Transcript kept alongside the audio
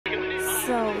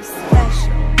So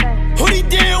special. Hoodie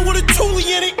down with a toolie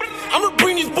in it. I'ma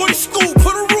bring this boy to school,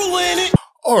 put a ruler in it.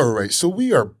 All right, so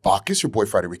we are back. It's your boy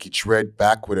Friday Ricky Tread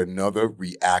back with another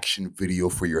reaction video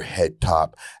for your head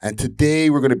top. And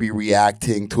today we're going to be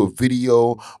reacting to a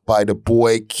video by the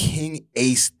boy King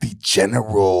Ace the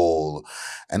General.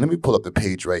 And let me pull up the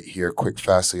page right here quick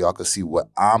fast so y'all can see what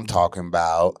I'm talking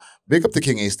about. Big up to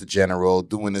King Ace the General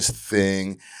doing this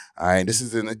thing. All right, this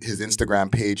is in his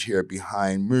Instagram page here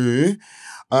behind me.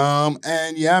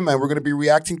 And yeah, man, we're going to be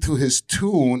reacting to his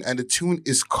tune, and the tune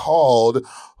is called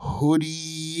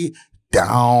Hoodie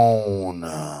Down.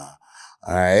 All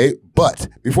right, but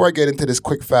before I get into this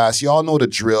quick fast, y'all know the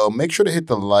drill. Make sure to hit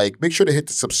the like, make sure to hit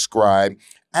the subscribe.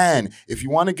 And if you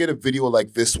want to get a video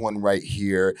like this one right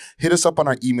here, hit us up on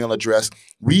our email address,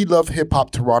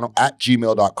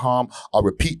 welovehip-hop-toronto@gmail.com. I'll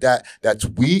repeat that. That's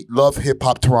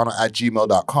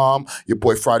welovehip-hop-toronto@gmail.com. Your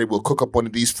boy Friday will cook up one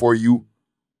of these for you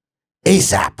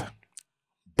ASAP.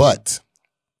 But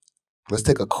let's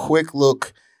take a quick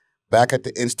look back at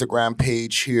the Instagram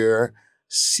page here.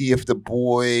 See if the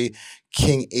boy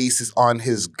King Ace is on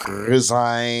his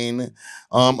grizzine.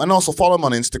 And also follow him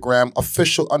on Instagram,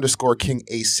 official_King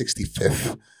Ace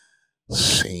 65th.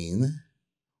 Scene.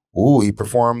 Ooh, he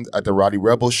performed at the Roddy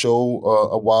Rebel show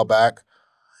a while back.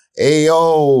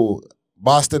 Ayo,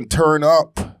 Boston, turn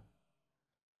up.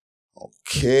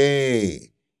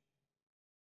 Okay.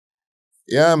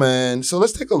 Yeah, man. So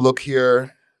let's take a look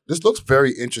here. This looks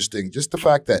very interesting. Just the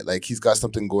fact that like he's got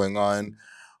something going on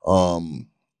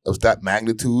of that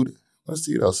magnitude. Let's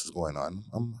see what else is going on.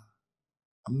 I'm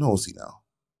nosy now.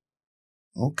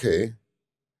 Okay.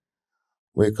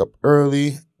 Wake up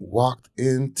early. Walked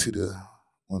into the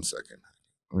 1 second.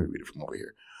 Let me read it from over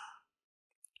here.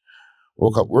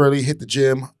 Woke up early, hit the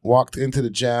gym, walked into the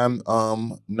jam,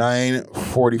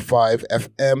 9:45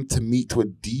 FM to meet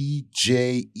with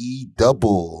DJ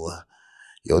E-Double.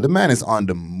 Yo, the man is on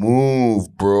the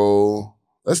move, bro.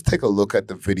 Let's take a look at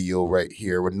the video right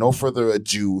here. With no further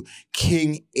ado,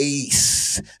 King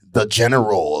Ace, the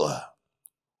General.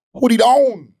 Hoodie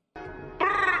down.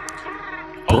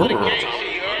 Over the gate,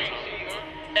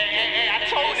 I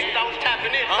told niggas I was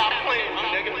tapping in, stop playing,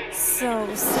 nigga. So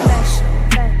special.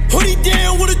 Hoodie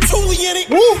down with a toolie in it.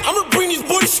 Woo. I'ma bring this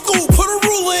boy to school, put a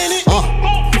ruler in it.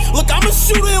 Look, I'm a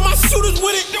shooter and my shooters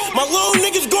with it. My little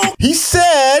niggas gon' He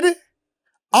said,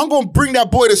 I'm going to bring that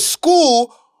boy to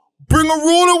school, bring a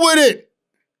ruler with it.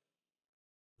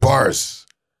 Bars.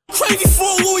 crazy for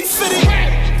a Louis fitted.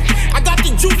 I got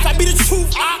the juice, I be the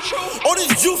truth. All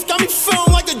this juice got me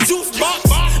feeling like a juice box.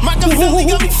 Machiavelli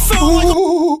got me feeling like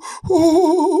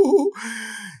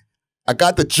I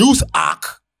got the juice,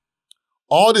 Ak.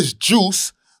 All this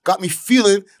juice got me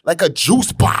feeling like a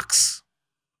juice box.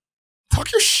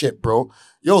 Talk your shit, bro.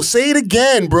 Yo, say it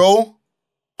again, bro.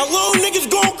 my little niggas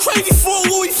going crazy for a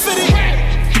Louis fitted.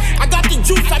 I got the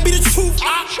juice, I be the truth.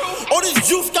 All this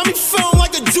juice got me feeling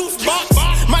like a juice box.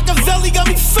 Machiavelli got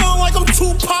me feeling like I'm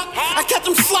Tupac. I catch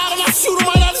them sliding, I shoot them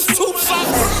right out his tube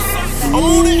socks. I'm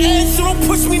on the edge, so don't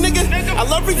push me, nigga. I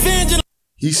love revenge.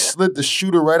 He slid the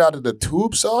shooter right out of the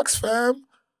tube socks, fam.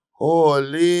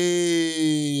 Holy.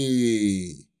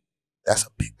 That's a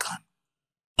big gun.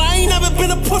 I ain't never been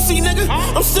a pussy, nigga.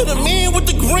 I'm still the man with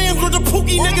the grams with the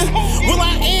pookie, nigga. Will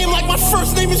I am like my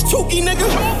first name is Tukey, nigga.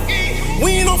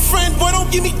 We ain't no friends, boy,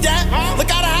 don't give me that. Look,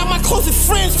 I have my closest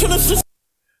friends to the...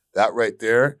 That right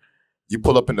there, you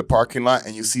pull up in the parking lot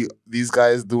and you see these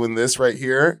guys doing this right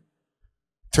here.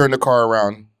 Turn the car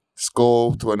around. Just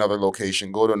go to another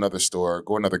location. Go to another store.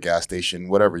 Go to another gas station.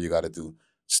 Whatever you got to do.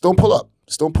 Just don't pull up.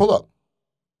 Just don't pull up.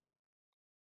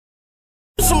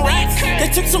 Some racks, they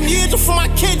took some years from my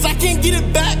kids, I can't get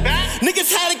it back.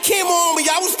 Niggas had a camera on me,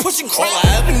 I was pushing crack. All I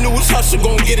ever knew was hustle,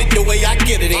 gon' get it the way I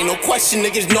get it. Ain't no question,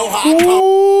 niggas know how I come.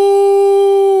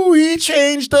 Ooh, he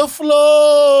changed the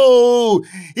flow.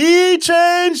 He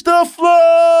changed the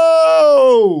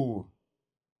flow.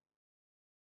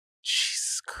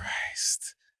 Jesus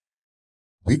Christ.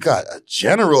 We got a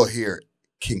general here.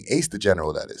 King Ace the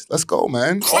General, that is. Let's go,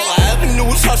 man. All I ever knew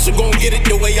was hustle, gon' get it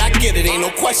the way I get it. Ain't no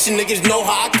question, niggas know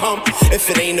how I come. If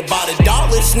it ain't about a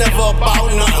dollar, it's never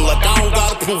about nothing. Like I don't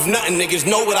gotta prove nothing, niggas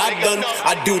know what I done.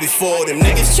 I do this for them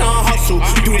niggas tryna hustle.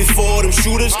 Do this for them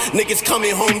shooters, niggas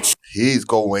coming home. He's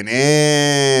going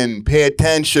in. Pay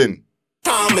attention.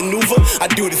 Time maneuver, I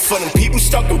do this for them people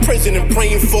stuck in prison and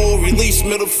praying for a release.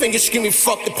 Middle finger screaming,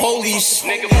 fuck the police.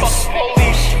 Nigga, fuck the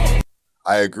police.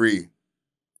 I agree.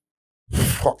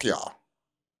 Fuck y'all.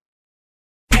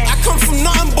 I come from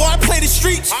nothing, boy, I play the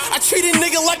streets. I treat a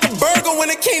nigga like a burger when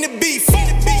it came to beef.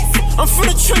 I'm from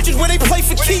the trenches where they play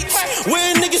for keeps.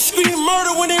 Where niggas scream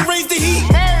murder when they raise the heat.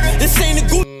 This ain't a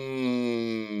good.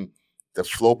 The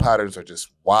flow patterns are just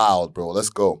wild, bro. Let's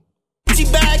go.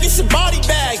 Bag, it's a body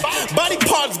bag. Body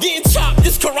parts getting chopped.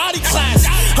 This karate class.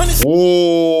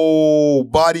 Whoa,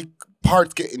 body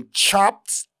parts getting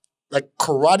chopped like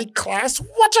karate class.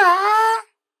 Watcha!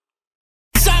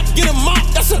 Shots get a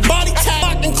mop. That's a body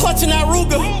tag. And clutching that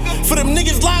Ruger for them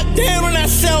niggas locked down on that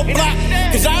cell block.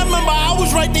 Cause I remember I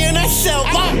was right there in that cell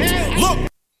block. Look.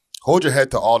 Hold your head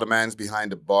to all the mans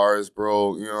behind the bars,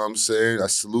 bro. You know what I'm saying? I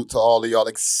salute to all of y'all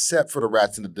except for the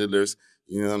rats and the diddlers.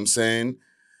 You know what I'm saying?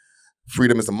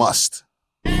 Freedom is a must.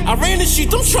 I ran the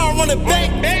sheets, I'm trying to run it back.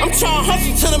 I'm trying to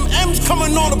hustle till them M's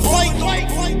coming on the plate.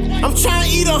 I'm trying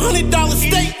to eat $100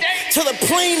 steak till the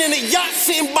plane and the yacht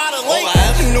sitting by the lake.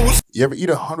 You ever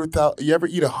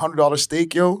eat $100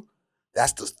 steak, yo?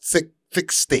 That's the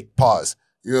thick steak. Pause.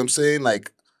 You know what I'm saying?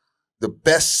 Like the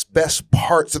best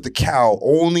parts of the cow,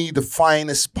 only the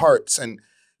finest parts, and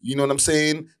you know what I'm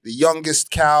saying? The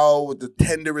youngest cow with the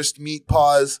tenderest meat.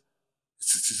 Pause.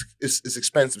 It's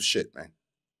expensive shit, man.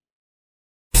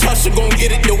 Hustle gon'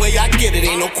 get it the way I get it.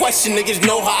 Ain't no question, niggas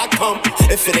know how I come.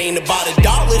 If it ain't about a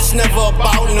dollar, it's never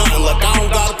about nothing. Look, I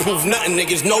don't gotta prove nothing.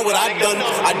 Niggas know what I done.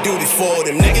 I do this for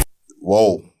them niggas.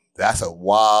 Whoa, that's a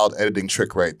wild editing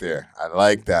trick right there. I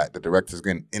like that. The director's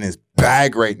getting in his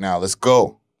bag right now. Let's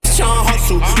go. Trying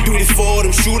hustle, do this for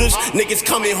them shooters. Niggas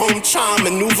coming home, trying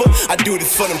maneuver. I do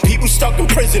this for them people stuck in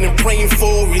prison and praying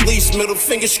for release. Middle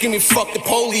finger screaming, fuck the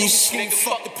police.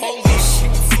 Fuck the police.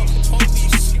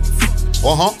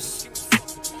 Uh-huh.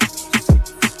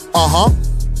 Uh-huh.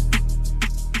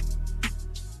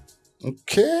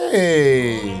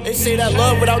 Okay. They say that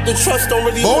love without the trust don't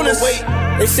really bonus. Wait.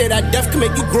 They say that death can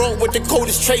make you grow with the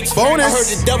coldest traits. Bonus. I heard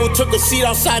the devil took a seat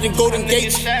outside in Golden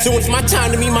Gate. So it's my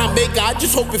time to meet my maker. I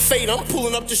just hope it fade. I'm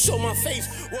pulling up to show my face.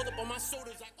 Rolled up on my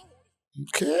shoulders like, oh.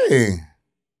 Okay.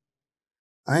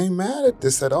 I ain't mad at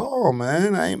this at all,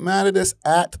 man. I ain't mad at this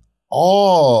at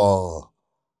all.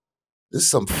 This is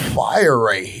some fire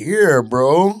right here,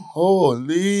 bro.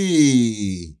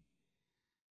 Holy.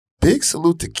 Big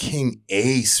salute to King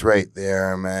Ace right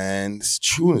there, man. This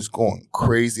tune is going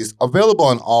crazy. It's available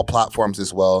on all platforms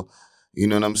as well. You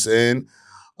know what I'm saying?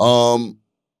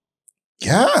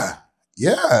 Yeah.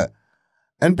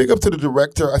 And big up to the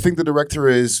director. I think the director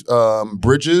is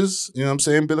Bridges. You know what I'm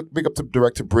saying? Big up to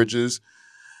director Bridges.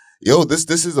 Yo, this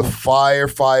is a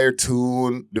fire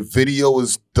tune. The video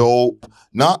is dope.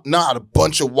 Not a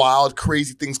bunch of wild,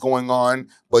 crazy things going on,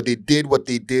 but they did what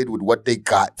they did with what they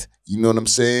got. You know what I'm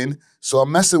saying? So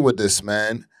I'm messing with this,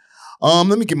 man.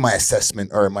 Let me give my assessment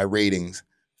or my ratings.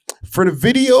 For the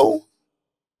video,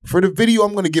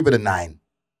 I'm gonna give it a 9.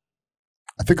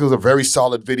 I think it was a very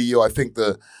solid video. I think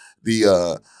the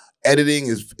editing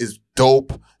is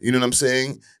dope. You know what I'm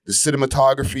saying? The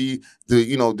cinematography,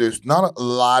 there's not a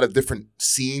lot of different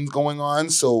scenes going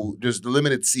on, so there's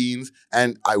limited scenes.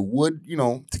 And I would,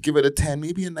 to give it a 10,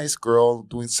 maybe a nice girl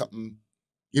doing something,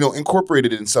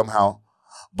 incorporated in somehow.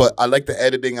 But I like the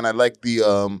editing and I like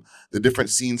the different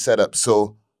scene setup.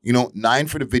 So, 9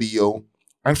 for the video.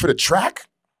 And for the track,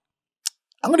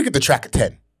 I'm gonna give the track a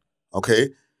 10. Okay?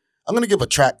 I'm gonna give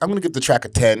the track a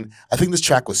 10. I think this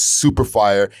track was super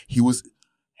fire. He was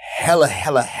hella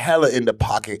in the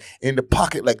pocket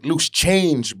like loose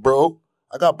change, bro.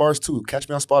 I got bars too. Catch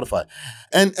me on Spotify.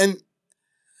 And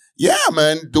yeah,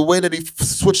 man, the way that he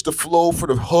switched the flow for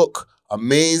the hook,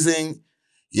 amazing.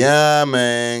 Yeah,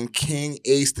 man, King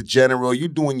Ace the General, you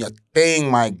doing your thing,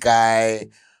 my guy.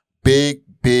 Big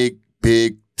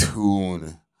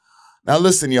tune. Now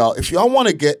listen, y'all, if y'all want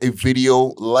to get a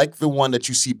video like the one that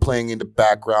you see playing in the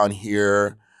background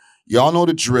here, y'all know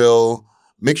the drill.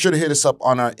 Make sure to hit us up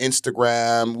on our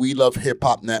Instagram, We Love Hip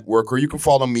Hop Network, or you can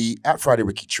follow me at Friday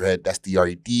Ricky Tread, that's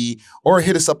DRED, or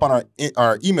hit us up on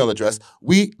our email address,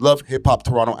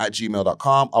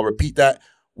 welovehiphoptoronto@gmail.com. I'll repeat that,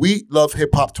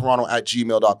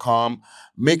 welovehiphoptoronto@gmail.com.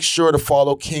 Make sure to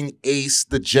follow King Ace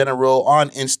the General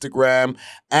on Instagram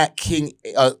at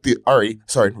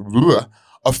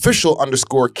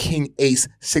official_King Ace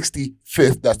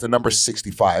 65th. That's the number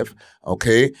 65.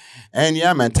 Okay. And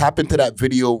yeah, man, tap into that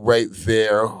video right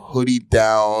there. Hoodie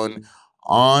down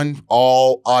on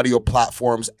all audio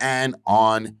platforms and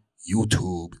on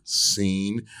YouTube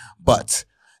scene. But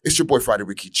it's your boy Friday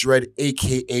Ricky Dread,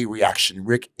 aka Reaction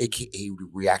Rick, aka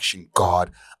Reaction God.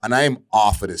 And I am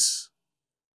off of this.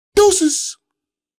 Deuces.